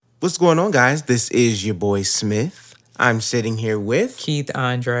What's going on, guys? This is your boy Smith. I'm sitting here with Keith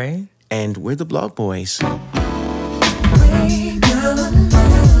Andre. And we're the Blawg Boys.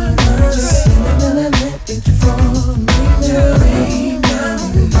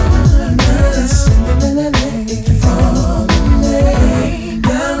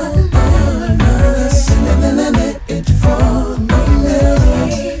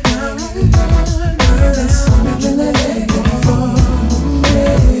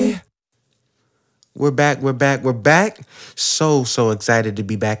 We're back. So excited to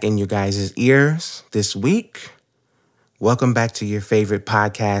be back in your guys' ears this week. Welcome back to your favorite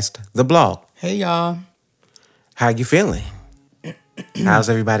podcast, The Blawg. Hey, y'all. How you feeling? How's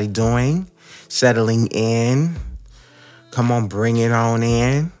everybody doing? Settling in? Come on, bring it on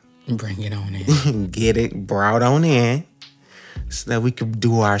in. Bring it on in. Get it brought on in so that we can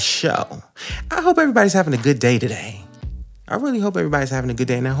do our show. I hope everybody's having a good day today. I really hope everybody's having a good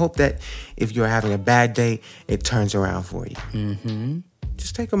day. And I hope that if you're having a bad day, it turns around for you. Mm-hmm.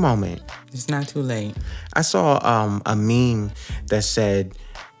 Just take a moment. It's not too late. I saw a meme that said,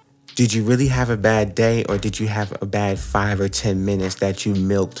 did you really have a bad day, or did you have a bad 5 or 10 minutes that you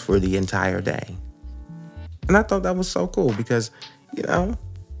milked for the entire day? And I thought that was so cool because,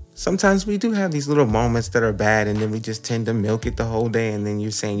 sometimes we do have these little moments that are bad, and then we just tend to milk it the whole day, and then you're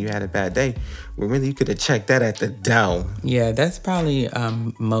saying you had a bad day. Well, really, you could have checked that at the door. Yeah, that's probably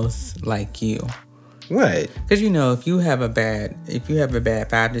most like you. What? Because if you have a bad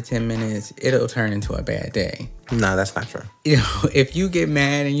 5 to 10 minutes, it'll turn into a bad day. No, that's not true. If you get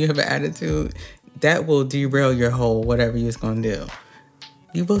mad and you have an attitude, that will derail your whole whatever you're going to do.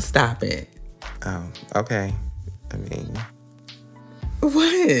 You will stop it. Oh, okay. I mean,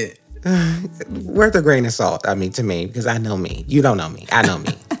 what? Worth a grain of salt. I mean, to me, because I know me. You don't know me. I know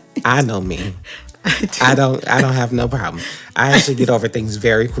me. I know me. I don't have no problem. I actually get over things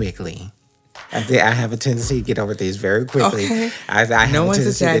very quickly. I have a tendency to get over things very quickly. Okay. I have no a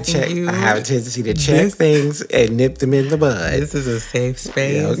one's tendency to check. you. I have a tendency to check things and nip them in the bud. This is a safe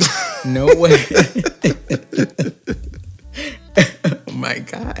space. Yeah. No way. Oh my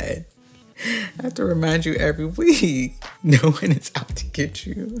God. I have to remind you every week. No one is out to get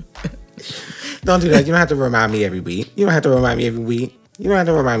you. Don't do that. You don't have to remind me every week. You don't have to remind me every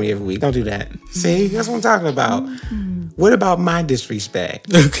week. Don't do that. See, that's what I'm talking about. What about my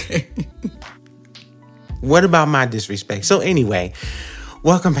disrespect? Okay. What about my disrespect? So anyway,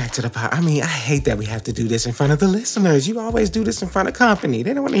 welcome back to the pod. I mean, I hate that we have to do this in front of the listeners. You always do this in front of company.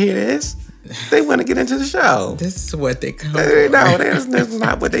 They don't want to hear this. They want to get into the show. This is what they come for. No, that's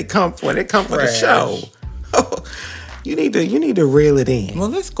not what they come for. They come for the show. You need to reel it in. Well,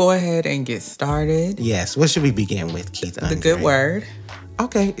 let's go ahead and get started. Yes. What should we begin with, Keith? The good word.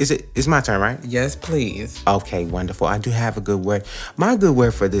 Okay. It's my turn, right? Yes, please. Okay, wonderful. I do have a good word. My good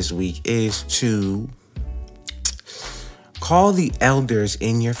word for this week is to call the elders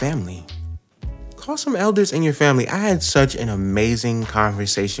in your family. Call some elders in your family. I had such an amazing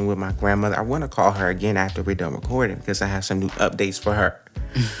conversation with my grandmother. I want to call her again after we're done recording because I have some new updates for her.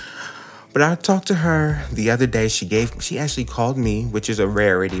 But I talked to her the other day. She actually called me, which is a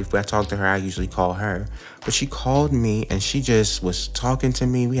rarity. If I talk to her, I usually call her. But she called me and she just was talking to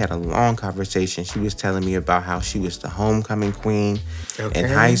me. We had a long conversation. She was telling me about how she was the homecoming queen in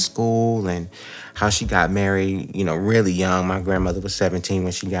high school and how she got married, really young. My grandmother was 17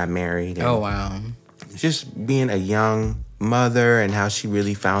 when she got married. Oh, wow. Just being a young mother and how she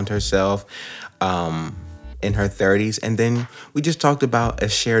really found herself in her 30s. And then we just talked about a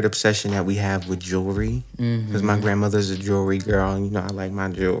shared obsession that we have with jewelry. Because my grandmother's a jewelry girl and, I like my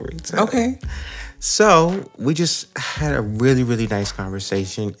jewelry. Okay. So we just had a really, really nice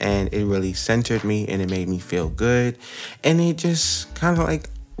conversation and it really centered me and it made me feel good. And it just kind of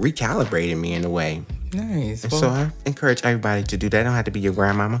like recalibrated me in a way. Nice. And so I encourage everybody to do that. It don't have to be your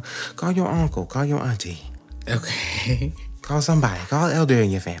grandmama. Call your uncle. Call your auntie. Okay. Call somebody. Call an elder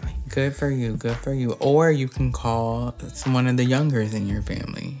in your family. Good for you. Or you can call one of the youngers in your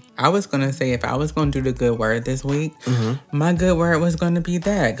family. I was going to say if I was going to do the good word this week, my good word was going to be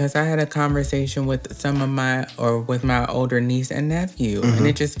that. Because I had a conversation with with my older niece and nephew. And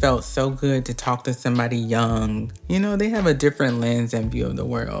it just felt so good to talk to somebody young. They have a different lens and view of the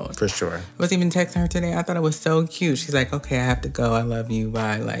world. For sure. I was even texting her today. I thought it was so cute. She's like, okay, I have to go. I love you.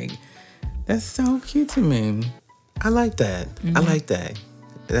 Bye. Like, that's so cute to me. I like that. I like that.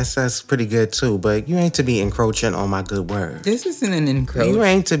 That's pretty good too. But you ain't to be encroaching on my good word. This isn't an encroach. You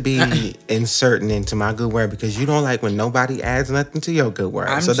ain't to be inserting into my good word because you don't like when nobody adds nothing to your good word.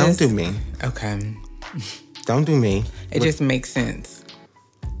 Don't do me. Okay. Don't do me. It just makes sense.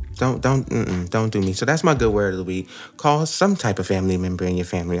 don't do me. So that's my good word of the week. Call some type of family member in your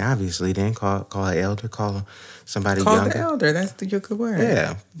family. Obviously, then call an elder, call somebody Call younger. the elder. That's your good word.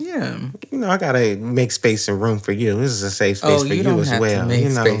 Yeah. Yeah. You know, I gotta make space and room for you. This is a safe space for you don't as have well. To make you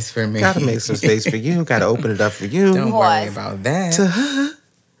know, space for me. Gotta make some space for you. Gotta open it up for you. Don't worry about that.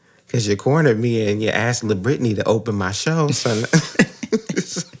 Because you cornered me and you asked LaBrittany to open my show. So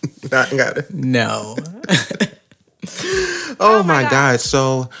I gotta. No. Oh my God.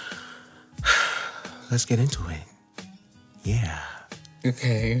 So let's get into it. Yeah.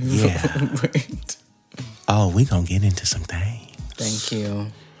 Okay. Yeah. Wait. Oh, we gonna get into some things. Thank you.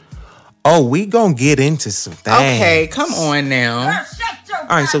 Oh, we gonna get into some things. Okay, come on now.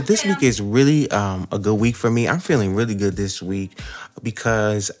 All right, so this week is really a good week for me. I'm feeling really good this week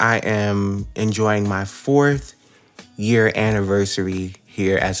because I am enjoying my 4th year anniversary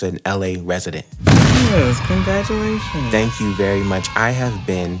here as an LA resident. Yes, congratulations. Thank you very much. I have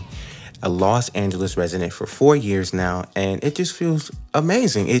been a Los Angeles resident for 4 years now, and it just feels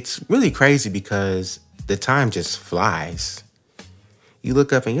amazing. It's really crazy because the time just flies. You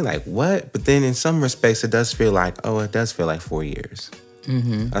look up and you're like, what? But then in some respects, it does feel like 4 years.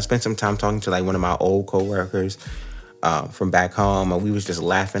 Mm-hmm. I spent some time talking to like one of my old coworkers from back home, and we was just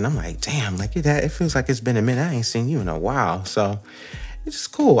laughing. I'm like, damn, like it feels like it's been a minute. I ain't seen you in a while. So it's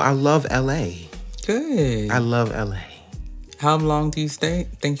just cool. I love LA. Good. I love LA. How long do you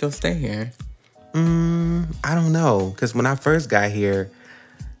think you'll stay here? I don't know, because when I first got here,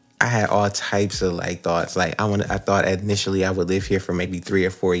 I had all types of like thoughts. Like I thought initially I would live here for maybe 3 or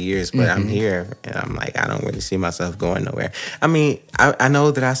 4 years, but I'm here and I'm like, I don't really see myself going nowhere. I mean, I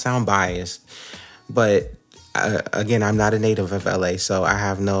know that I sound biased, but again, I'm not a native of LA, so I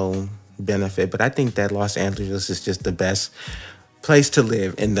have no benefit. But I think that Los Angeles is just the best place to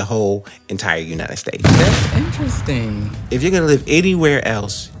live in the whole entire United States. That's interesting. If you're gonna live anywhere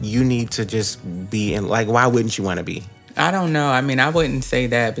else, you need to just be in. Like, why wouldn't you want to be? I don't know. I mean, I wouldn't say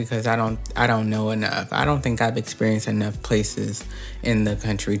that because I don't know enough. I don't think I've experienced enough places in the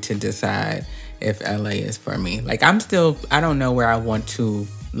country to decide if LA is for me. Like, I don't know where I want to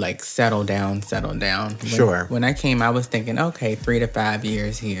like settle down. Sure. When I came, I was thinking, okay, 3 to 5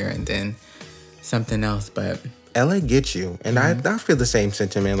 years here and then something else, but LA gets you. And I feel the same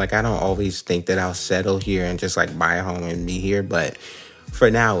sentiment. Like, I don't always think that I'll settle here and just like buy a home and be here, but for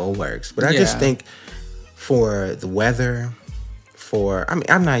now it works. But I just think for the weather,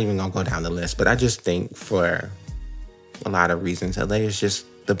 I'm not even gonna go down the list, but I just think for a lot of reasons, LA is just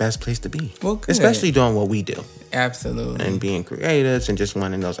the best place to be. Well, good. Especially doing what we do. Absolutely. And being creatives and just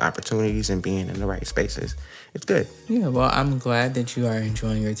wanting those opportunities and being in the right spaces. It's good. Yeah, well, I'm glad that you are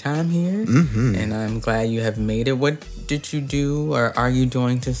enjoying your time here. Mm-hmm. And I'm glad you have made it. What did you do or are you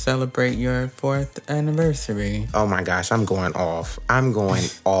doing to celebrate your 4th anniversary? Oh my gosh, I'm going off.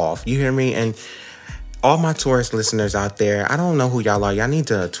 Off. You hear me? And all my tourist listeners out there, I don't know who y'all are. Y'all need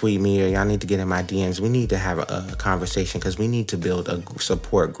to tweet me or y'all need to get in my DMs. We need to have a conversation because we need to build a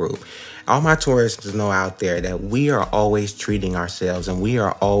support group. All my tourists know out there that we are always treating ourselves and we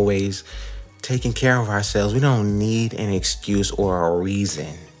are always taking care of ourselves. We don't need an excuse or a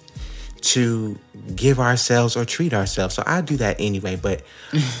reason to give ourselves or treat ourselves. So I do that anyway. But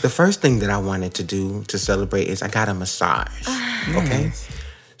the first thing that I wanted to do to celebrate is I got a massage. Okay? Nice.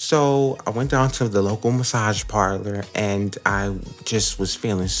 So I went down to the local massage parlor and I just was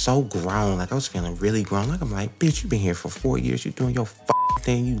feeling so grown. Like I was feeling really grown. Like I'm like, bitch, you been here for 4 years. You doing your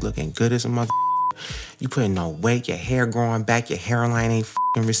thing. You looking good as a mother. You putting no weight. Your hair growing back. Your hairline ain't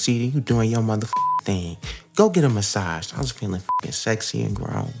receding. You doing your mother thing. Go get a massage. I was feeling sexy and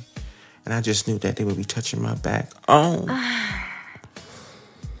grown. And I just knew that they would be touching my back. Oh.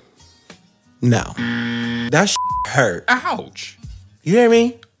 No. That hurt. Ouch. You hear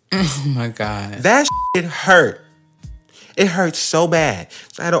me? Oh my God. That shit hurt. It hurt so bad.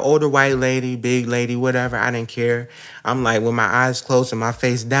 So I had an older white lady, big lady, whatever. I didn't care. I'm like, with my eyes closed and my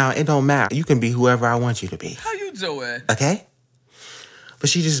face down, it don't matter. You can be whoever I want you to be. How you doing? Okay? But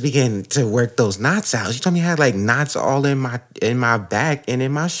she just began to work those knots out. She told me I had like knots all in my back and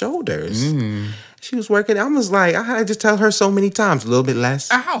in my shoulders. She was working. I was like, I had to tell her so many times, a little bit less.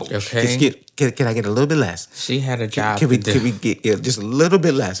 Ouch. Okay. Can I get a little bit less? She had a job Can we to do. get just a little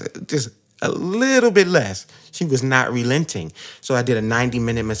bit less? Just a little bit less. She was not relenting. So I did a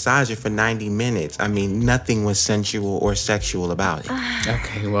 90-minute massager for 90 minutes. I mean, nothing was sensual or sexual about it.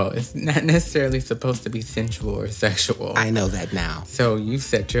 Okay, well, it's not necessarily supposed to be sensual or sexual. I know that now. So you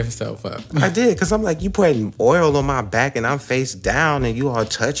set yourself up. I did, because I'm like, you putting oil on my back and I'm face down and you all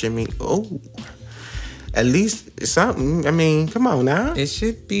touching me. Oh. At least something. I mean, come on now. It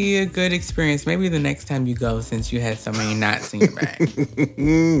should be a good experience. Maybe the next time you go, since you had so many knots in your back.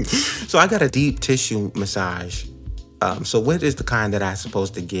 So I got a deep tissue massage. So what is the kind that I'm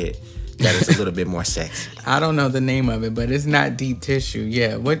supposed to get that is a little bit more sexy? I don't know the name of it, but it's not deep tissue.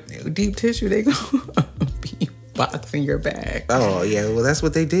 Yeah, what deep tissue they go be boxing your back? Oh yeah, well that's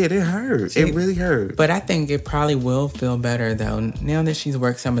what they did. It hurt. It really hurt. But I think it probably will feel better though. Now that she's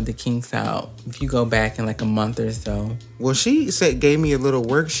worked some of the kinks out, if you go back in like a month or so. Well, she gave me a little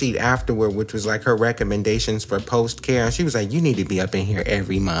worksheet afterward, which was like her recommendations for post care. And she was like, "You need to be up in here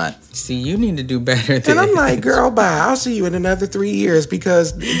every month." See, you need to do better than. And I'm like, "Girl, bye. I'll see you in another 3 years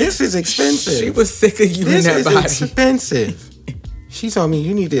because this is expensive." She was sick of you in that body. This is expensive. She told me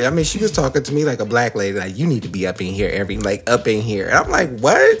you need to. I mean, she was talking to me like a black lady. Like, you need to be up in here up in here. And I'm like,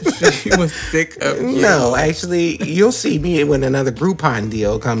 what? She was sick of you. No, actually, you'll see me when another Groupon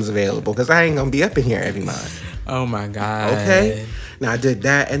deal comes available because I ain't gonna be up in here every month. Oh my God. Okay. Now I did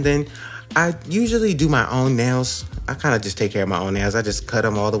that, and then I usually do my own nails. I kind of just take care of my own nails. I just cut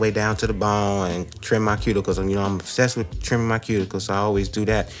them all the way down to the bone and trim my cuticles. And, I'm obsessed with trimming my cuticles, so I always do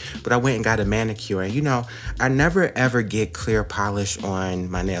that. But I went and got a manicure. And, I never, ever get clear polish on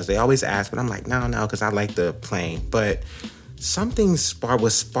my nails. They always ask, but I'm like, no, because I like the plain. But something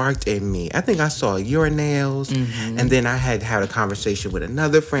was sparked in me. I think I saw your nails, and then I had a conversation with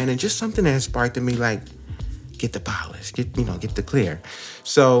another friend, and just something that sparked in me, like, get the polish, get the clear.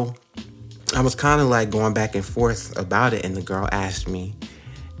 So I was kind of like going back and forth about it, and the girl asked me,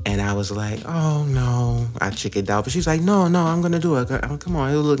 and I was like, oh no, I chickened out. But she's like, no, I'm gonna do it. Come on,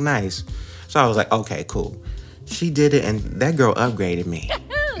 it'll look nice. So I was like, okay, cool. She did it, and that girl upgraded me.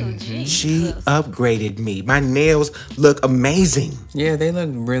 She upgraded me. My nails look amazing. Yeah, they look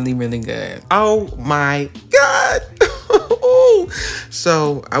really, really good. Oh my God.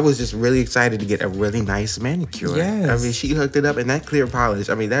 So I was just really excited to get a really nice manicure. Yes. I mean, she hooked it up, and that clear polish,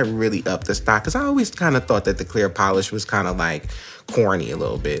 I mean, that really upped the stock. Because I always kind of thought that the clear polish was kind of like corny a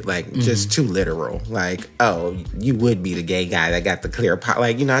little bit, like just too literal. Like, oh, you would be the gay guy that got the clear polish.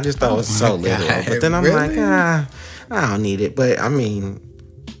 Like, I just thought it was so literal. But then I'm like, I don't need it. But I mean,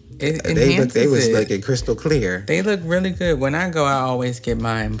 they was looking crystal clear. They look really good. When I go, I always get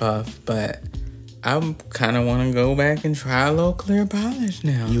mine buffed, but I kind of want to go back and try a little clear polish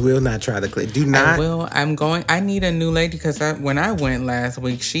now. You will not try the clear. Do not. I will. I need a new lady because when I went last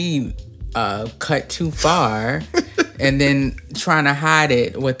week, she cut too far and then trying to hide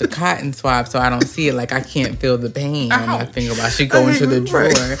it with the cotton swab so I don't see it. Like I can't feel the pain on my finger. But I should go into the drawer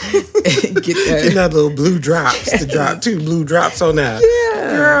and get that little blue drops. To drop 2 blue drops on that.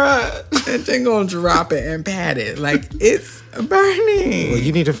 Yeah. Girl. And then gonna drop it and pat it. Like it's burning. Well,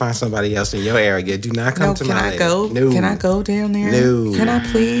 you need to find somebody else in your area. Do not come to my lady. No. Can I go down there? No. Can I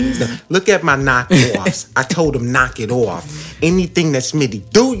please? No. Look at my knockoffs. I told them knock it off. Anything that Smitty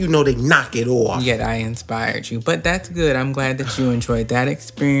do, they knock it off. Yet I inspired you. But that's good. I'm glad that you enjoyed that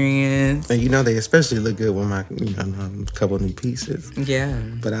experience. And they especially look good with my couple new pieces. Yeah.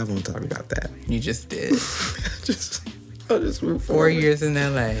 But I won't talk about that. You just did. I'll just move 4 years in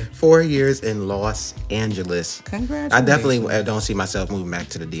LA. 4 years in Los Angeles. Congratulations. I definitely don't see myself moving back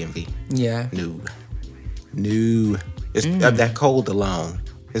to the DMV. Yeah. No. It's that cold alone.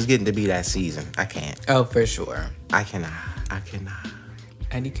 It's getting to be that season. I can't. Oh, for sure. I cannot.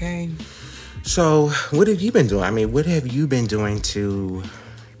 Eddie K. So, what have you been doing? I mean, what have you been doing to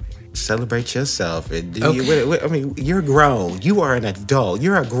celebrate yourself? And you're grown. You are an adult.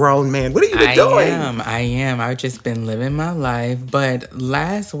 You're a grown man. What have you been doing? I am. I've just been living my life. But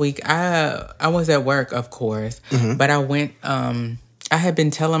last week, I was at work, of course. But I went... I had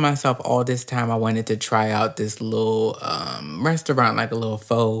been telling myself all this time I wanted to try out this little restaurant, like a little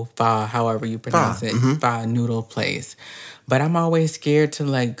pho, however you pronounce it, pho noodle place. But I'm always scared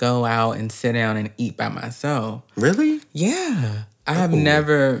to go out and sit down and eat by myself. Really? Yeah. I have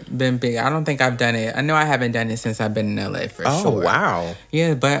never been big. I don't think I've done it. I know I haven't done it since I've been in LA for sure. Oh, wow.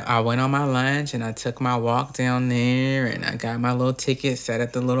 Yeah, but I went on my lunch and I took my walk down there and I got my little ticket, sat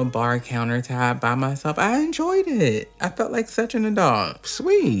at the little bar countertop by myself. I enjoyed it. I felt like such an adult.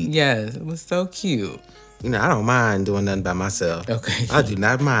 Sweet. Yes, it was so cute. I don't mind doing nothing by myself. Okay. I do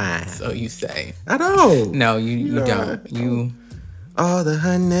not mind. So you say. I don't. No, you don't. You... All the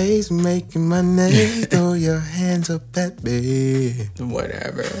honeys making money, throw your hands up at me.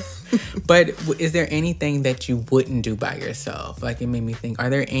 Whatever. But is there anything that you wouldn't do by yourself? Like, it made me think, are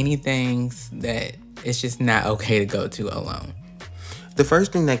there any things that it's just not okay to go to alone? The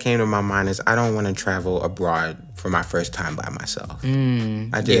first thing that came to my mind is I don't want to travel abroad for my first time by myself.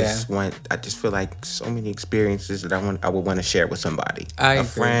 I just feel like so many experiences that I would want to share with somebody, I a agree.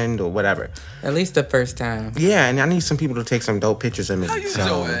 friend or whatever. At least the first time. Yeah, and I need some people to take some dope pictures of me. How you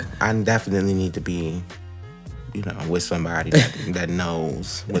so doing? I definitely need to be, with somebody that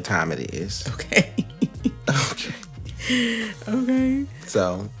knows what time it is. Okay. Okay. Okay.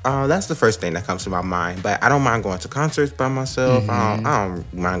 So that's the first thing that comes to my mind. But I don't mind going to concerts by myself. I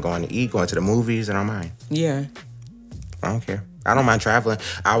don't mind going to eat, going to the movies. I don't mind. Yeah. I don't care. I don't mind traveling.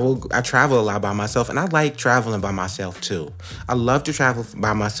 I travel a lot by myself, and I like traveling by myself too. I love to travel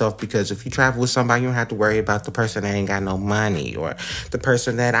by myself because if you travel with somebody, you don't have to worry about the person that ain't got no money, or the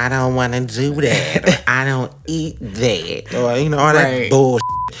person that I don't want to do that, or I don't eat that, or all that bullshit.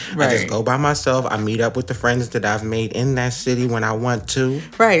 Right. I just go by myself. I meet up with the friends that I've made in that city when I want to.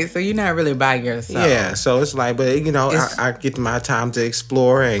 Right. So you're not really by yourself. Yeah. So it's like, but I get my time to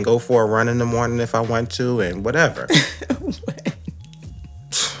explore and go for a run in the morning if I want to, and whatever.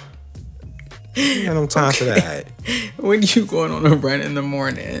 I got no time for that. When you going on a run in the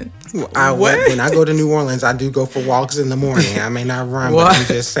morning? When I go to New Orleans, I do go for walks in the morning. I may not run, but I'm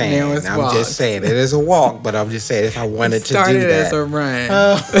just saying. Just saying it is a walk, but I'm just saying if I wanted to do that. It started as a run.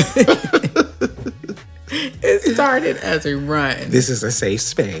 It started as a run. This is a safe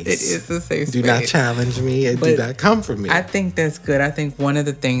space. It is a safe space. Do not challenge me and do not come for me. I think that's good. I think one of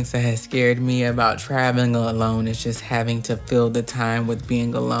the things that has scared me about traveling alone is just having to fill the time with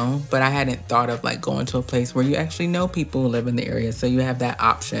being alone. But I hadn't thought of going to a place where you actually know people who live in the area. So you have that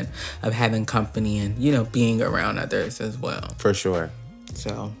option of having company and, being around others as well. For sure.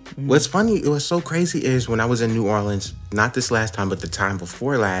 So what's funny, it was so crazy is when I was in New Orleans, not this last time, but the time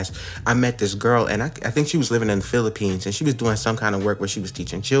before last, I met this girl, and I think she was living in the Philippines, and she was doing some kind of work where she was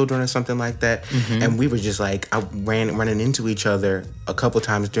teaching children or something like that. And we were just running into each other a couple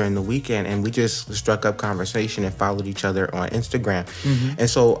times during the weekend, and we just struck up conversation and followed each other on Instagram. And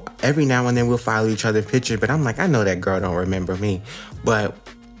so every now and then we'll follow each other's picture, but I'm like, I know that girl don't remember me. But,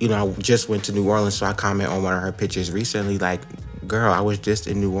 I just went to New Orleans, so I comment on one of her pictures recently, like, girl, I was just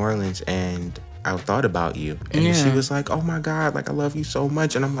in New Orleans and I thought about you. And she was like, oh my God, I love you so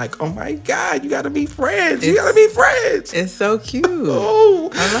much. And I'm like, oh my God, you gotta be friends. You gotta be friends. It's so cute. Oh,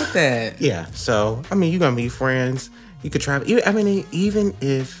 I love that. Yeah. So, you're gonna be friends. You could travel. Even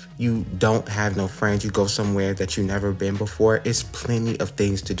if you don't have no friends, you go somewhere that you've never been before, it's plenty of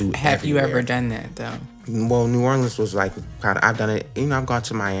things to do. Have everywhere. you ever done that though? Well, New Orleans was I've done it. I've gone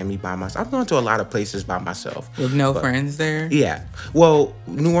to Miami by myself. I've gone to a lot of places by myself. With no friends there? Yeah. Well,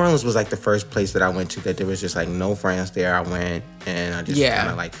 New Orleans was the first place that I went to that there was just no friends there. I went and I just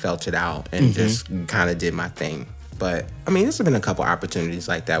kind of felt it out and just kind of did my thing. But there's been a couple opportunities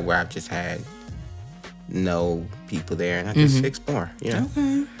like that where I've just had no people there and I just explore.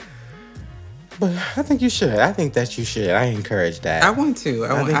 Okay. But I think you should. I think that you should. I encourage that. I want to.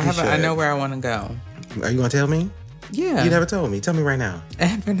 I know where I want to go. Are you gonna tell me? Yeah. You never told me. Tell me right now.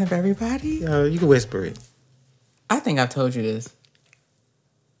 In front of everybody? You can whisper it. I think I've told you this.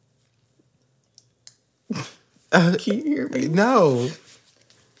 Can you hear me? No.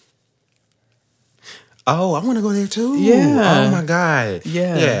 Oh, I want to go there too. Yeah. Oh my God.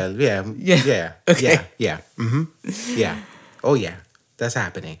 Yeah. Yeah. Okay. Yeah. Yeah. Oh yeah. That's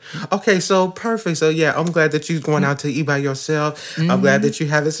happening. Okay, so perfect. So yeah, I'm glad that you're going out to eat by yourself. I'm glad that you're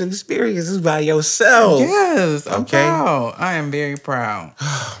having some experiences by yourself. Yes, I'm proud. I am very proud.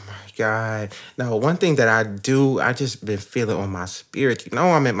 Oh my God. Now, one thing that I just been feeling on my spirit.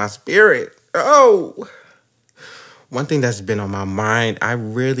 I'm in my spirit. Oh. One thing that's been on my mind, I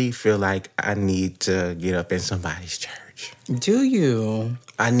really feel like I need to get up in somebody's church. Do you?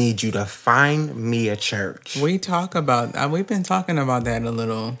 I need you to find me a church. We've been talking about that a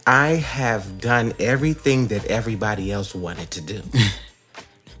little. I have done everything that everybody else wanted to do.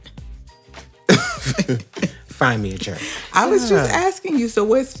 Find me a church. I was just asking you, so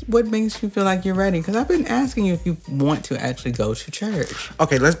what makes you feel like you're ready? Because I've been asking you if you want to actually go to church.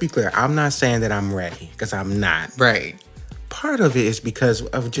 Okay, let's be clear. I'm not saying that I'm ready, because I'm not. Right. Part of it is because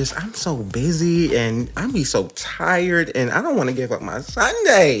of I'm so busy and I'm be so tired and I don't want to give up my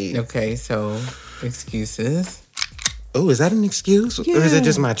Sunday. Okay, so excuses. Oh, is that an excuse? Yeah. Or is it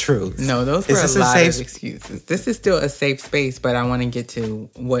just my truth? No, those were a lot of excuses. This is still a safe space, but I want to get to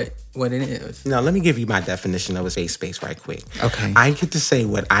what it is. Now, let me give you my definition of a safe space right quick. Okay. I get to say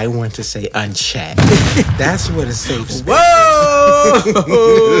what I want to say unchecked. That's what a safe space is. Whoa!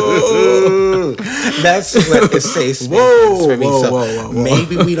 Whoa! That's what the safe space is for me. So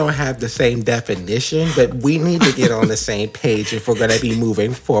maybe we don't have the same definition, but we need to get on the same page if we're going to be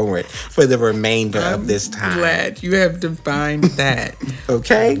moving forward for the remainder of this time. Glad you have defined that.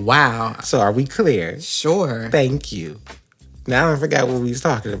 Okay? Wow. So are we clear? Sure. Thank you. Now I forgot what we was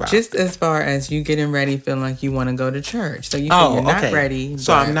talking about. Just as far as you getting ready, feeling like you want to go to church. So you say you're not ready.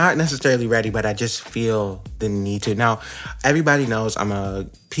 So I'm not necessarily ready, but I just feel the need to. Now, everybody knows I'm a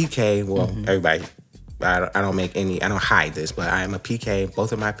PK. Well, everybody. I don't hide this, but I am a PK.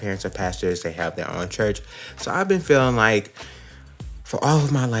 Both of my parents are pastors. They have their own church. So I've been feeling like for all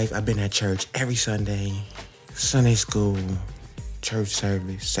of my life, I've been at church every Sunday, Sunday school, church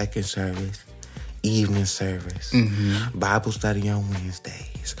service, second service, evening service, Bible study on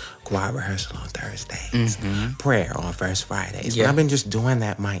Wednesdays, choir rehearsal on Thursdays, prayer on first Fridays. Yeah. I've been just doing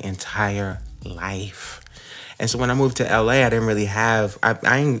that my entire life. And so when I moved to LA, I didn't really have,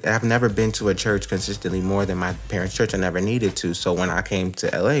 I've never been to a church consistently more than my parents' church. I never needed to. So when I came to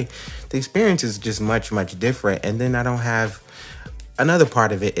LA, the experience is just much, much different. And then I don't have, another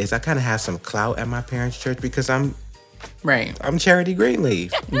part of it is I kind of have some clout at my parents' church because I'm Charity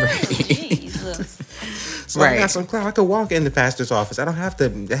Greenleaf. So I got some clout. I could walk in the pastor's office. I don't have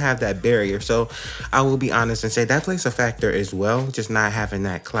to have that barrier. So I will be honest and say that plays a factor as well, just not having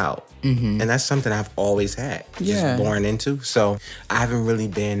that clout. And that's something I've always had, just born into. So I haven't really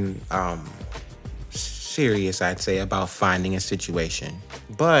been serious, I'd say, about finding a situation.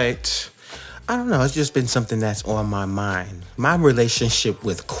 But I don't know. It's just been something that's on my mind. My relationship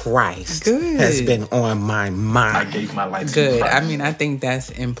with Christ has been on my mind. I gave my life to Christ. I mean, I think that's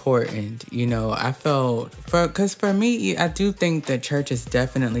important. You know, I felt because for me, I do think that church is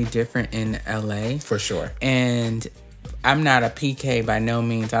definitely different in LA. For sure. And I'm not a PK by no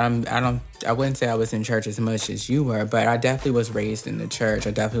means. I wouldn't say I was in church as much as you were, but I definitely was raised in the church.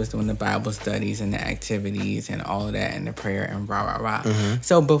 I definitely was doing the Bible studies and the activities and all of that and the prayer and rah.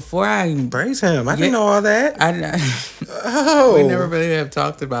 So before I praise him, I didn't know all that. We never really have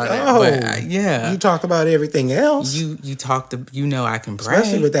talked about it. But you talked about everything else. You talked. You know I can pray,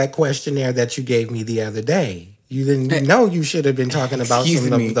 especially with that questionnaire that you gave me the other day. You didn't know you should have been talking about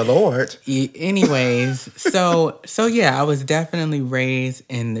the Lord. Anyways, so yeah, I was definitely raised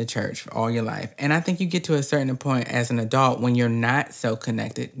in the church for all your life. And I think you get to a certain point as an adult when you're not so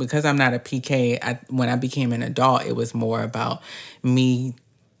connected. Because I'm not a PK, when I became an adult, it was more about me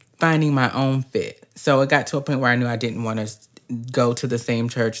finding my own fit. So it got to a point where I knew I didn't want to go to the same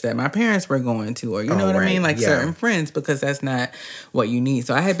church that my parents were going to, or you know what I mean? Like certain friends, because that's not what you need.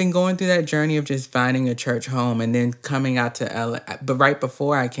 So I had been going through that journey of just finding a church home and then coming out to LA. But right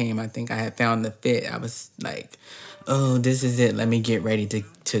before I came, I think I had found the fit. I was like, oh, this is it. Let me get ready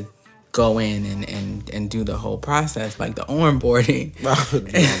to go in and do the whole process, like the onboarding.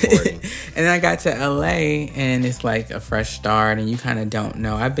 And then I got to LA and it's like a fresh start and you kind of don't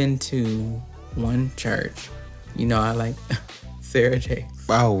know. I've been to one church. You know, I like Sarah J.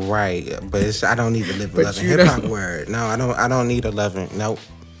 Oh, right. But I don't need to live a loving hip-hop word. No, I don't need a loving, nope.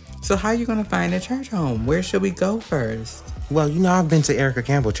 So how are you going to find a church home? Where should we go first? Well, you know, I've been to Erica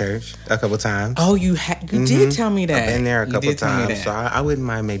Campbell Church a couple times. Oh, you did tell me that. I've been there a couple times. So I wouldn't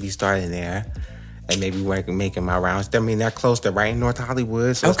mind maybe starting there. And maybe making my rounds. I mean, they're close to right in North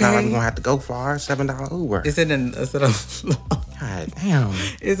Hollywood, so it's not like we're gonna have to go far. $7 Uber. Is it a God damn.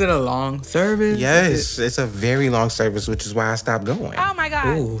 Is it a long service? Yes, it's a very long service, which is why I stopped going. Oh my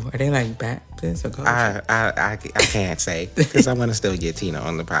God. Ooh, are they like Baptist or Culture? I can't say because I want to still get Tina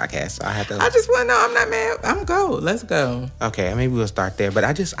on the podcast. So I have to. I just want to know. I'm not mad. I'm go. Let's go. Okay, maybe we'll start there. But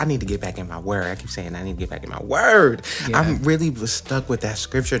I need to get back in my word. I keep saying I need to get back in my word. Yeah. I'm really stuck with that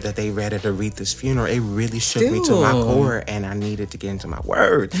scripture that they read at Aretha's funeral. It really shook me to my core, and I needed to get into my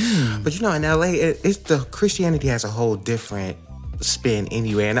word. But you know, in LA, it's the Christianity has a whole different spin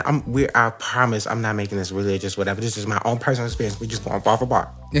anyway. And I promise I'm not making this religious, whatever. This is my own personal experience. We just going bar for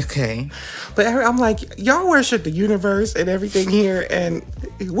bar. Okay. But I'm like, y'all worship the universe and everything here, and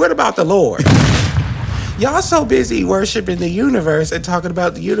what about the Lord? Y'all so busy worshiping the universe and talking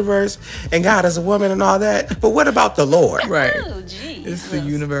about the universe and God as a woman and all that. But what about the Lord? Right. Oh, it's the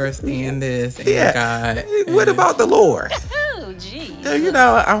universe and this and God. What about the Lord? Oh, geez. You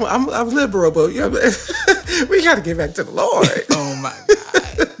know, I'm liberal, but you know, we got to get back to the Lord. Oh my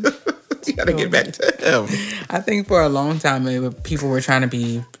God. We got to get back to Him. I think for a long time, people were trying to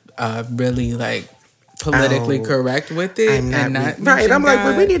be really like politically correct with it and not right. I'm like,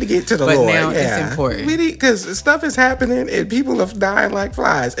 but we need to get to the Lord. But now it's important. We need, because stuff is happening and people are dying like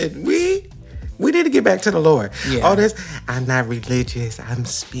flies, and we We need to get back to the Lord. Yeah. All this, I'm not religious, I'm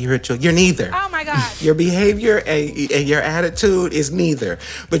spiritual. You're neither. Oh my God. Your behavior and your attitude is neither.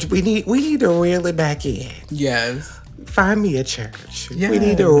 But we need to reel it back in. Yes. Find me a church. Yes. We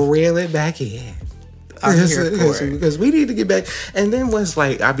need to reel it back in. I'm here for it. Because we need to get back. And then once,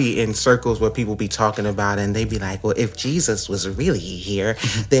 like, I be in circles where people be talking about it and they be like, well, if Jesus was really here,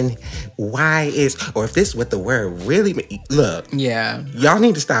 then why or if this is what the word really look. Yeah. Y'all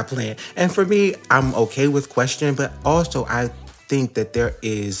need to stop playing. And for me, I'm okay with questioning, but also I think that there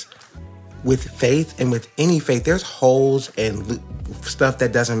is, with faith and with any faith, there's holes and stuff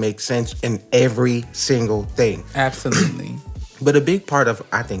that doesn't make sense in every single thing. Absolutely. But a big part of,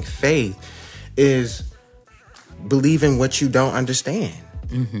 I think, faith is believing what you don't understand.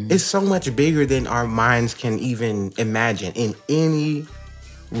 Mm-hmm. It's so much bigger than our minds can even imagine. In any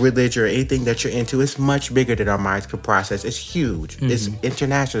religion or anything that you're into, it's much bigger than our minds could process. It's huge. Mm-hmm. It's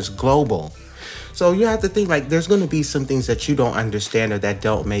international. It's global. So you have to think, like, there's going to be some things that you don't understand or that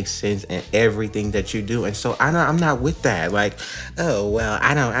don't make sense in everything that you do. And so I'm not with that. Like, oh, well,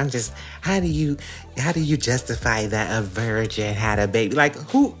 I'm just, how do you justify that a virgin had a baby? Like,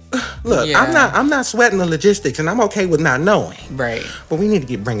 who? Look, yeah. I'm not sweating the logistics, and I'm okay with not knowing. Right. But we need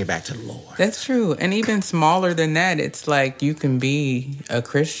to bring it back to the Lord. That's true. And even smaller than that, it's like you can be a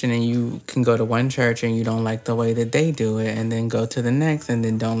Christian and you can go to one church and you don't like the way that they do it, and then go to the next and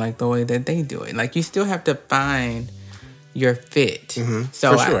then don't like the way that they do it. Like, you still have to find your fit. Mm-hmm.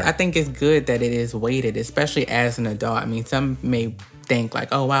 So sure. I think it's good that it is weighted, especially as an adult. I mean, some may think like,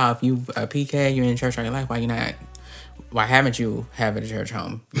 oh wow, if you a PK, you're in church all your life, why haven't you have a church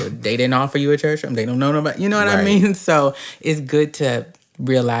home? They didn't offer you a church home. They don't know nobody. You know what I mean? So it's good to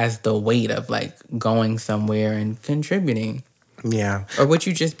realize the weight of like going somewhere and contributing. Yeah. Or would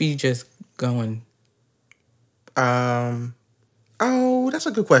you just be going? Oh, that's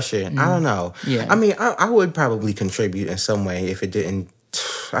a good question. I don't know. Yeah. I mean, I would probably contribute in some way if it didn't.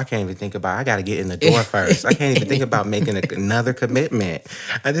 I can't even think about. I got to get in the door first. I can't even think about making another commitment.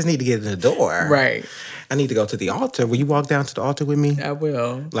 I just need to get in the door. Right. I need to go to the altar. Will you walk down to the altar with me? I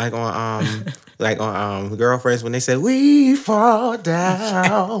will. Like on Girlfriends, when they said we fall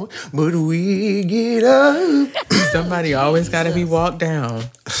down, but we get up. Somebody always got to be walked down.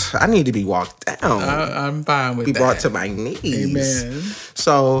 I need to be walked down. I'm fine with that. Be brought to my knees. Amen.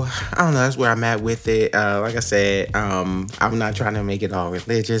 So I don't know. That's where I'm at with it. Like I said, I'm not trying to make it all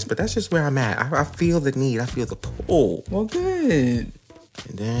religious, but that's just where I'm at. I feel the need. I feel the pull. Well, good.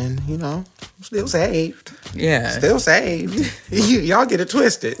 And then, I'm still saved. Yeah. Still saved. Y'all get it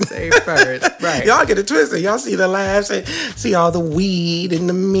twisted. Saved first. Right. Y'all get it twisted. Y'all see the laughs and see all the weed and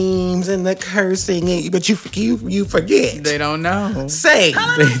the memes and the cursing. But you forget. They don't know. Saved.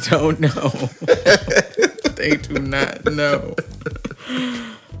 They don't know. They do not know.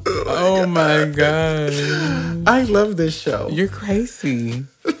 Oh my God. I love this show. You're crazy.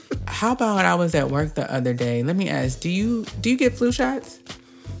 How about I was at work the other day? Let me ask, do you get flu shots?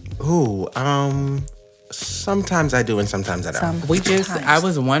 Ooh, sometimes I do and sometimes I don't. I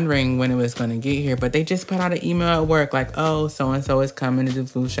was wondering when it was going to get here, but they just put out an email at work like, oh, so-and-so is coming to do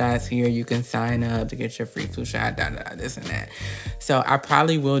flu shots here. You can sign up to get your free flu shot, this and that. So I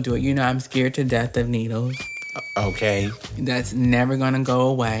probably will do it. I'm scared to death of needles. Okay. That's never going to go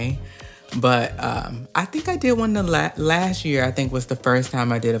away. But I think I did one last year. I think was the first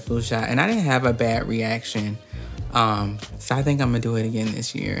time I did a flu shot, and I didn't have a bad reaction. So I think I'm gonna do it again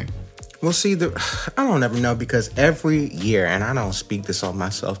this year. Well, see, I don't ever know, because every year, and I don't speak this on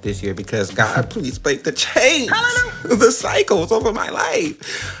myself this year, because God, please break the chains, the cycles over my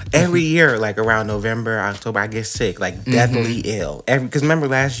life. Every year, like around November, October, I get sick, like deathly ill. Because remember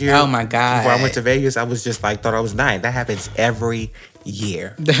last year? Oh my God! Before I went to Vegas, I was just like thought I was dying. That happens every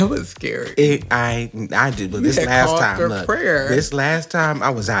year. That was scary. I did, but this last time, prayer. This last time I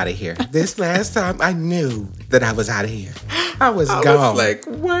was out of here. This last time I knew that I was out of here. I was gone. I was like,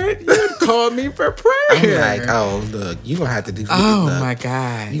 what? You called me for prayer. I'm like, oh, look, you're going to have to do... my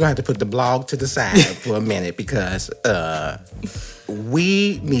God. You're going to have to put the blog to the side for a minute, because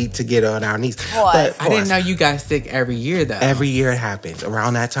we need to get on our knees. But I didn't know you got sick every year, though. Every year it happens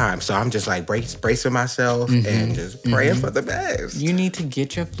around that time. So I'm just like bracing myself and just praying for the best. You need to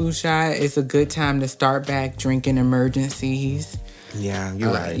get your flu shot. It's a good time to start back drinking emergencies. Yeah,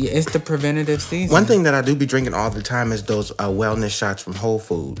 you're right. It's the preventative season. One thing that I do be drinking all the time is those wellness shots from Whole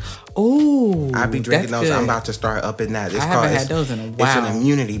Foods. Ooh, I be drinking those. Good. I'm about to start up in that. I haven't had those in a while. It's an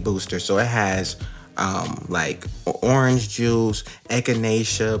immunity booster, so it has like orange juice,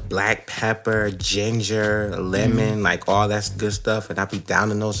 echinacea, black pepper, ginger, lemon, like all that good stuff. And I be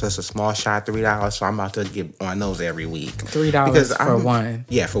down in those. That's a small shot, $3. So I'm about to get on those every week. $3 for one.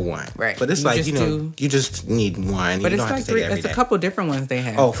 Yeah, for one. Right. But it's you just need one. But you it's don't have to take it every it's day. a couple different ones they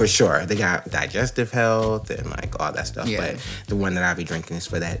have. Oh, for sure. They got digestive health and like all that stuff. Yeah. But the one that I be drinking is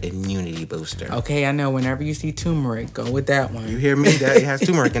for that immunity booster. Okay, I know. Whenever you see turmeric, go with that one. You hear me? That it has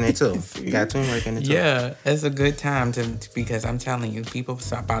turmeric in it too. You got turmeric in it too. Yeah, it's a good time because I'm telling you, people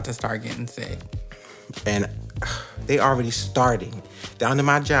are about to start getting sick. And they already starting. Down to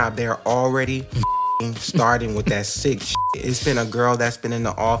my job, they're already starting with that sick shit. It's been a girl that's been in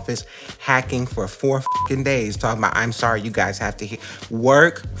the office hacking for 4 days talking about, I'm sorry, you guys have to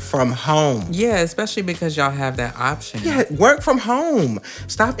work from home. Yeah, especially because y'all have that option. Yeah, work from home.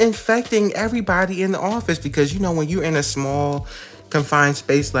 Stop infecting everybody in the office because, when you're in a small confined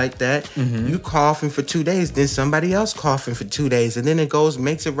space like that, you coughing for 2 days, then somebody else coughing for 2 days, and then it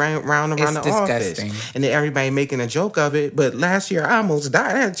makes it round around It's the disgusting. office. And then everybody making a joke of it. But last year I almost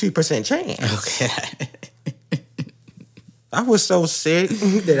died. I had a 2% chance. Okay. I was so sick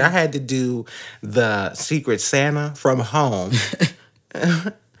that I had to do the Secret Santa from home.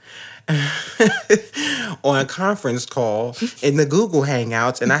 On a conference call in the Google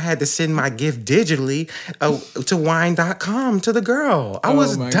Hangouts, and I had to send my gift digitally to wine.com to the girl. I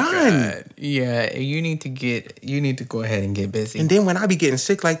was done. God. Yeah, you need to go ahead and get busy. And then when I be getting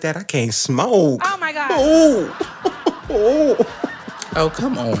sick like that, I can't smoke. Oh my God. Oh,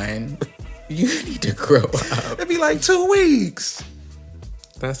 come on. You need to grow up. It'd be like 2 weeks.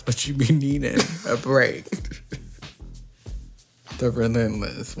 That's what you be needing, a break. The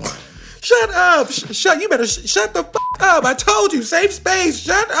relentless one. Shut up. You better shut the up. I told you, safe space.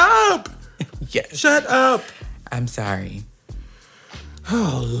 Shut up. Yes. Shut up. I'm sorry.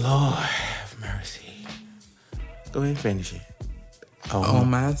 Oh, Lord have mercy. Go ahead and finish it. Oh,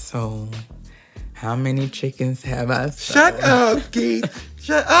 my soul. How many chickens have I sold? Shut up, Keith.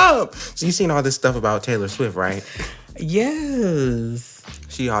 Shut up. So you seen all this stuff about Taylor Swift, right? Yes.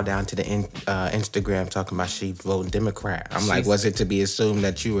 She all down to the Instagram talking about she voting Democrat. I'm like, was it to be assumed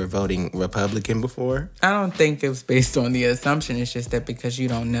that you were voting Republican before? I don't think it was based on the assumption. It's just that because you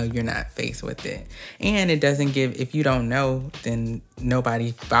don't know, you're not faced with it. And it doesn't if you don't know, then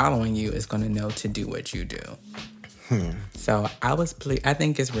nobody following you is going to know to do what you do. So I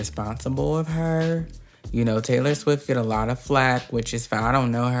think it's responsible of her. Taylor Swift get a lot of flack, which is fine. I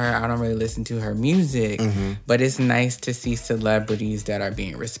don't know her. I don't really listen to her music. But it's nice to see celebrities that are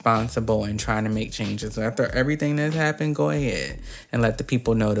being responsible and trying to make changes. So after everything that's happened, go ahead and let the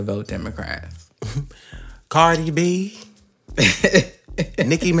people know to vote Democrats. Cardi B.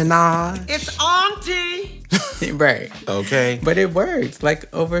 Nicki Minaj. It's auntie. Right. Okay. But it works.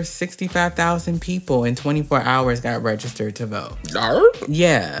 Like over 65,000 people in 24 hours got registered to vote.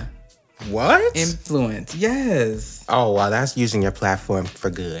 Yeah. What? Influence. Yes. Oh, wow. That's using your platform for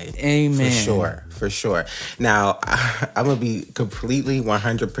good. Amen. For sure. Now, I'm going to be completely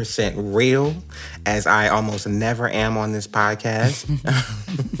 100% real, as I almost never am on this podcast.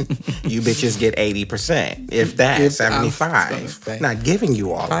 You bitches get 80%, if that, 75. Not giving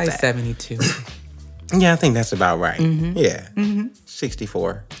you all of that. 72. Yeah, I think that's about right. Yeah.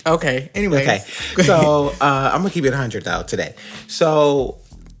 64. Okay. Anyway. Okay. So, I'm going to keep it 100 though today. So,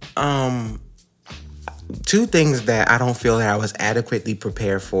 two things that I don't feel that I was adequately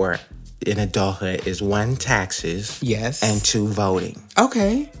prepared for in adulthood is 1, taxes. Yes. And 2, voting.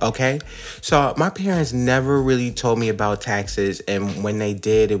 Okay. So my parents never really told me about taxes, and when they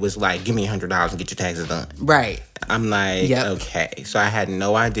did, it was like, give me $100 and get your taxes done. Right. I'm like, okay. So I had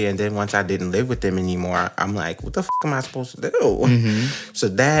no idea, and then once I didn't live with them anymore, I'm like, what the am I supposed to do? So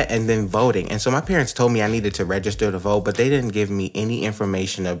that, and then voting. And so my parents told me I needed to register to vote, but they didn't give me any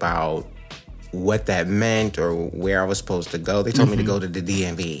information about what that meant or where I was supposed to go. They told me to go to the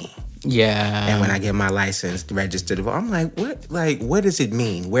DMV. Yeah. And when I get my license registered to vote, I'm like, what? Like, what does it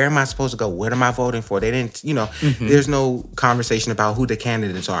mean? Where am I supposed to go? What am I voting for? They didn't, there's no conversation about who the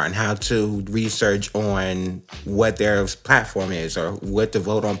candidates are and how to research on what their platform is or what to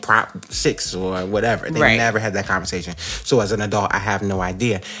vote on Prop 6 or whatever. They never had that conversation. So as an adult, I have no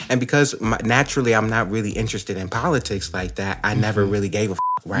idea. And because naturally I'm not really interested in politics like that, I never really gave a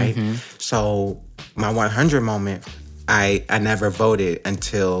right? So my 100 moment, I never voted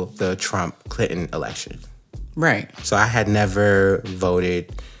until the Trump-Clinton election. Right. So I had never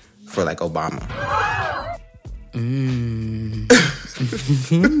voted for like Obama. I'm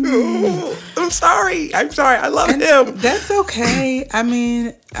sorry. I love him. That's okay. I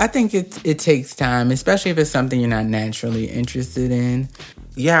mean, I think it takes time, especially if it's something you're not naturally interested in.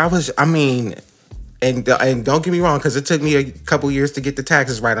 Yeah, And don't get me wrong, because it took me a couple years to get the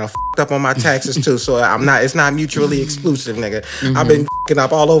taxes right. I'm fucked up on my taxes too, so it's not mutually exclusive, nigga. I've been fucking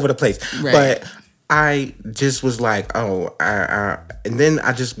up all over the place. Right. But I just was like, and then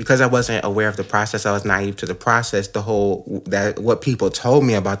because I wasn't aware of the process, I was naive to the process. What people told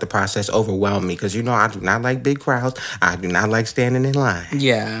me about the process overwhelmed me, because I do not like big crowds. I do not like standing in line.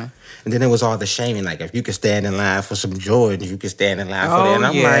 Yeah. And then it was all the shaming, like, if you could stand in line for some Jordans, you could stand in line for that. And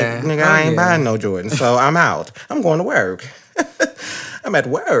I'm like, nigga, I ain't buying no Jordans, so I'm out. I'm going to work. I'm at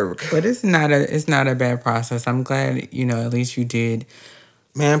work. But it's not a bad process. I'm glad, at least you did.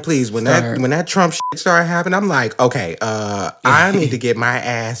 Man, please, when that Trump shit started happening, I'm like, okay, I need to get my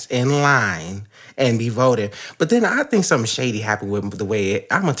ass in line and be voted. But then I think something shady happened with the way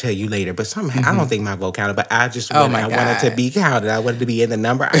I'm gonna tell you later. But I don't think my vote counted. But I just wanted to be counted. I wanted to be in the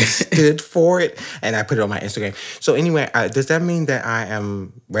number. I stood for it, and I put it on my Instagram. So anyway, does that mean that I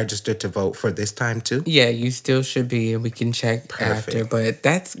am registered to vote for this time too? Yeah, you still should be. We can check after. But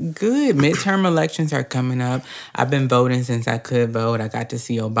that's good. Midterm elections are coming up. I've been voting since I could vote. I got to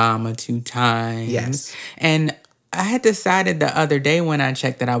see Obama 2 times. Yes, and I had decided the other day when I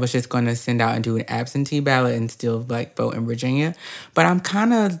checked that I was just going to send out and do an absentee ballot and still vote in Virginia. But I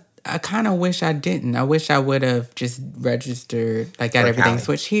kind of wish I didn't. I wish I would have just registered, got everything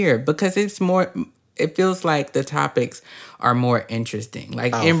switched here, because it feels like the topics are more interesting.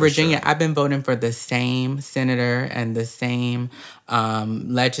 In Virginia, sure. I've been voting for the same senator and the same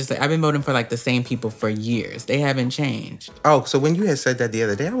legislator. I've been voting for the same people for years. They haven't changed. Oh, so when you had said that the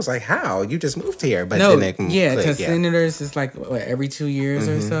other day, I was like, how? You just moved here. But no, then because senators is every 2 years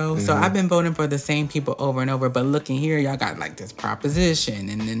or so. Mm-hmm. So I've been voting for the same people over and over. But looking here, y'all got this proposition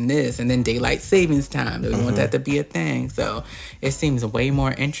and then this and then daylight savings time. We want that to be a thing. So it seems way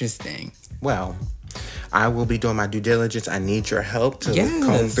more interesting. Well, I will be doing my due diligence. I need your help to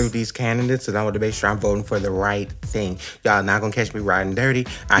comb through these candidates, and I want to make sure I'm voting for the right thing. Y'all not going to catch me riding dirty.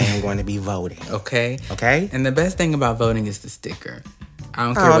 I am going to be voting. Okay? And the best thing about voting is the sticker. I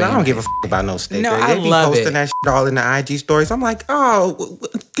don't care. I don't give a about no sticker. No, I love it. They be posting that shit all in the IG stories. I'm like, go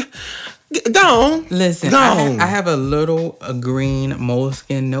on. Listen, I have a little green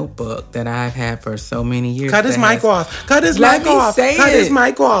moleskin notebook that I've had for so many years. Cut his mic off. Cut his mic off.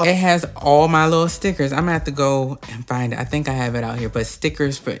 It has all my little stickers. I'm going to have to go and find it. I think I have it out here. But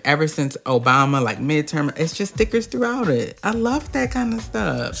stickers for ever since Obama, midterm, it's just stickers throughout it. I love that kind of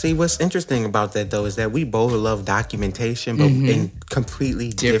stuff. See, what's interesting about that, though, is that we both love documentation, but in completely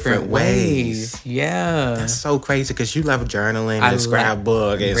different ways. Yeah. That's so crazy, because you love journaling and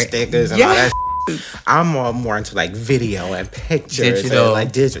scrapbook and stickers and all that. I'm more into video and pictures, digital.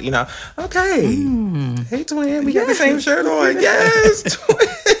 And digital. Okay. Hey, twin, we got the same shirt on. Yes, twin.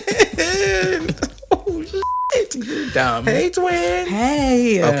 Oh shit, you dumb. Hey, twin.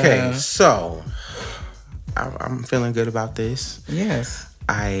 Hey. Okay, so I'm feeling good about this. Yes.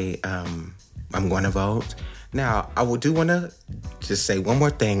 I'm going to vote. Now, I do want to just say one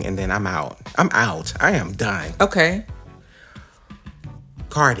more thing, and then I'm out. I am done. Okay.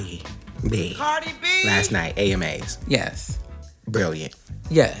 Cardi B. Last night, AMAs. Yes. Brilliant.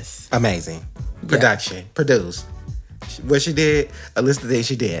 Yes. Amazing. Production. Produced. What she did, a list of things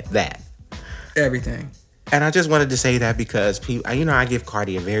she did. That. Everything. And I just wanted to say that because people, I give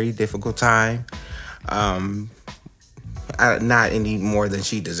Cardi a very difficult time. Not any more than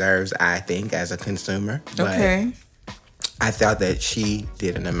she deserves, I think, as a consumer. Okay. I thought that she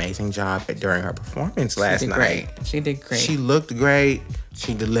did an amazing job during her performance last night. She did great. She looked great.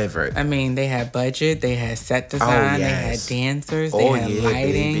 She delivered. I mean, they had budget. They had set design. They had dancers. They had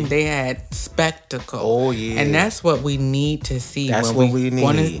lighting. Baby. They had spectacle. Oh, yeah. And that's what we need to see. That's what we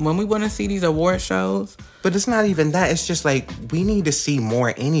need. When we want to see these award shows. But it's not even that. It's just we need to see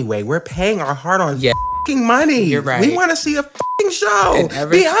more anyway. We're paying our hard-earned money. You're right. We want to see a show.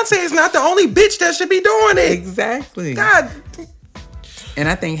 Beyonce is not the only bitch that should be doing it. Exactly. God. And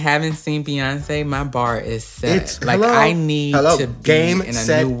I think having seen Beyonce, my bar is set. I need to be in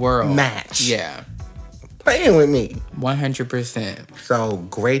a new world. Match. Yeah. Playing with me. 100%. So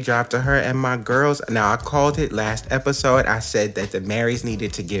great job to her and my girls. Now, I called it last episode. I said that the Marys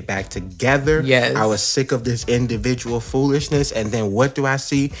needed to get back together. Yes. I was sick of this individual foolishness. And then what do I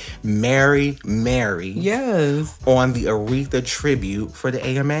see? Mary. Yes. On the Aretha tribute for the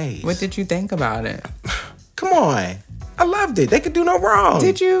AMAs. What did you think about it? Come on. I loved it. They could do no wrong.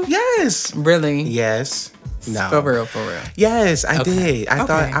 Did you? Yes. Really? Yes. No. For real, for real. Yes, I did. I Okay.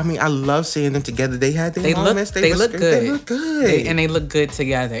 thought, I love seeing them together. They had their moments. They look good. They look good. And they look good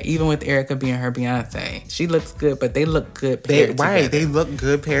together. Even with Erica being her Beyonce. She looks good, but they look good paired together. Right, they look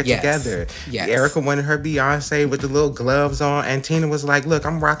good paired together. Yes. Erica wanted her Beyonce with the little gloves on, and Tina was like, look,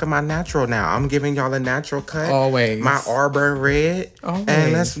 I'm rocking my natural now. I'm giving y'all a natural cut. Always. My Auburn red. Always.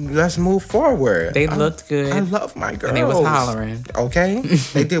 And let's move forward. They looked good. I love my girls. And they was hollering. Okay?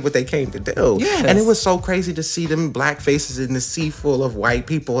 They did what they came to do. Yes. And it was so crazy to see them black faces in the sea full of white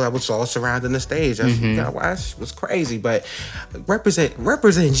people that was all surrounding the stage. That was crazy. But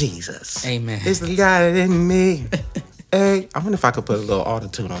represent Jesus. Amen. It's the God in me. Hey, I wonder if I could put a little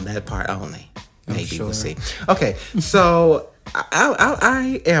auto-tune on that part only. Maybe we'll see. Okay, so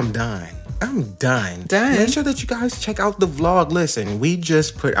I am done. I'm done. Make sure that you guys check out the vlog. Listen, we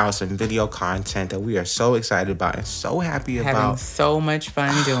just put out some video content that we are so excited about and so happy about. Having so much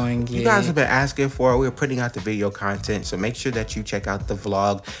fun doing it. You guys have been asking for it. We're putting out the video content, so make sure that you check out the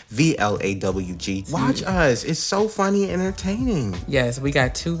vlog, VLAWG. Watch us. It's so funny and entertaining. Yes, we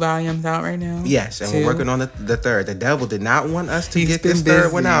got 2 volumes out right now. Yes, and we're working on the third. The devil did not want us to get this been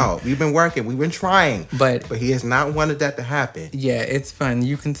third one busy. out. We've been working. We've been trying. But he has not wanted that to happen. Yeah, it's fun.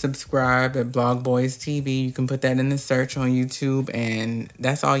 You can subscribe at Blawg Boys TV. You can put that in the search on YouTube, and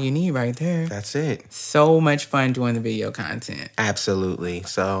that's all you need right there. That's it. So much fun doing the video content. Absolutely.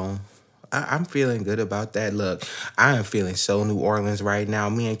 So I'm feeling good about that. Look, I am feeling so New Orleans right now.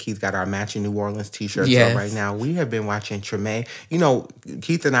 Me and Keith got our matching New Orleans t-shirts on right now. We have been watching Treme. You know,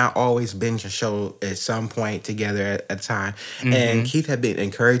 Keith and I always binge a show at some point together at a time. And Keith had been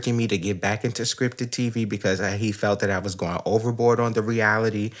encouraging me to get back into scripted TV because he felt that I was going overboard on the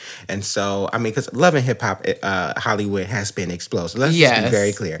reality. And so, I mean, because Love and Hip Hop Hollywood has been explosive. Let's just be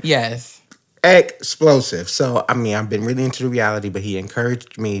very clear. Yes. Explosive. So, I mean, I've been really into the reality, but he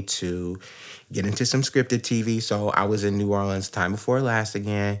encouraged me to get into some scripted TV. So I was in New Orleans time before last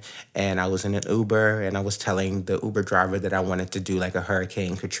again, and I was in an Uber, and I was telling the Uber driver that I wanted to do like a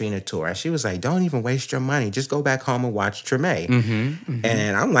Hurricane Katrina tour. And she was like, don't even waste your money. Just go back home and watch Treme.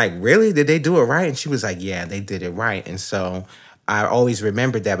 And I'm like, really? Did they do it right? And she was like, yeah, they did it right. And so I always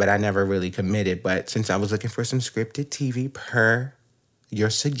remembered that, but I never really committed. But since I was looking for some scripted TV per your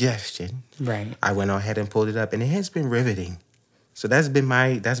suggestion, right, I went ahead and pulled it up, and it has been riveting. So that's been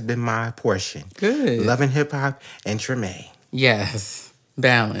my portion. Good. Love and Hip Hop and Treme. Yes.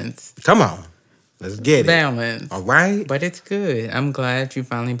 Balance. Come on. Let's get it. Balance. All right. But it's good. I'm glad you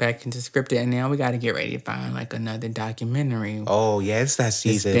finally back into scripted, and now we got to get ready to find like another documentary. Oh, yeah, it's that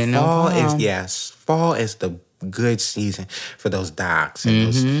season. It's been Fall is the good season for those docs and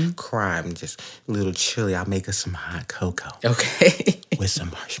those crime. Just a little chilly. I'll make us some hot cocoa. Okay. With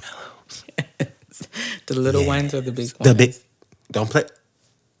some marshmallows. Yes. The little ones or the big ones? The big. Don't play.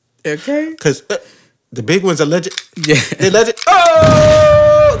 Okay. Because the big ones are legend. Yeah. They're legend.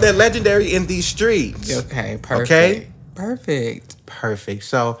 Oh! They're legendary in these streets. Okay. Perfect. Okay? Perfect.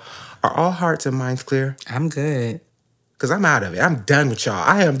 So, are all hearts and minds clear? I'm good. Because I'm out of it. I'm done with y'all.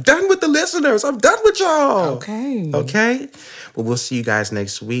 I am done with the listeners. I'm done with y'all. Okay. Well, we'll see you guys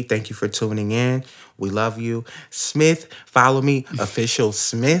next week. Thank you for tuning in. We love you. Smith, follow me, official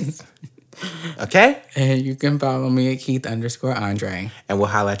Smith. Okay? And you can follow me at Keith_Andre. And we'll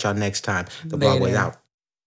holler at y'all next time. The Blawg Boys out.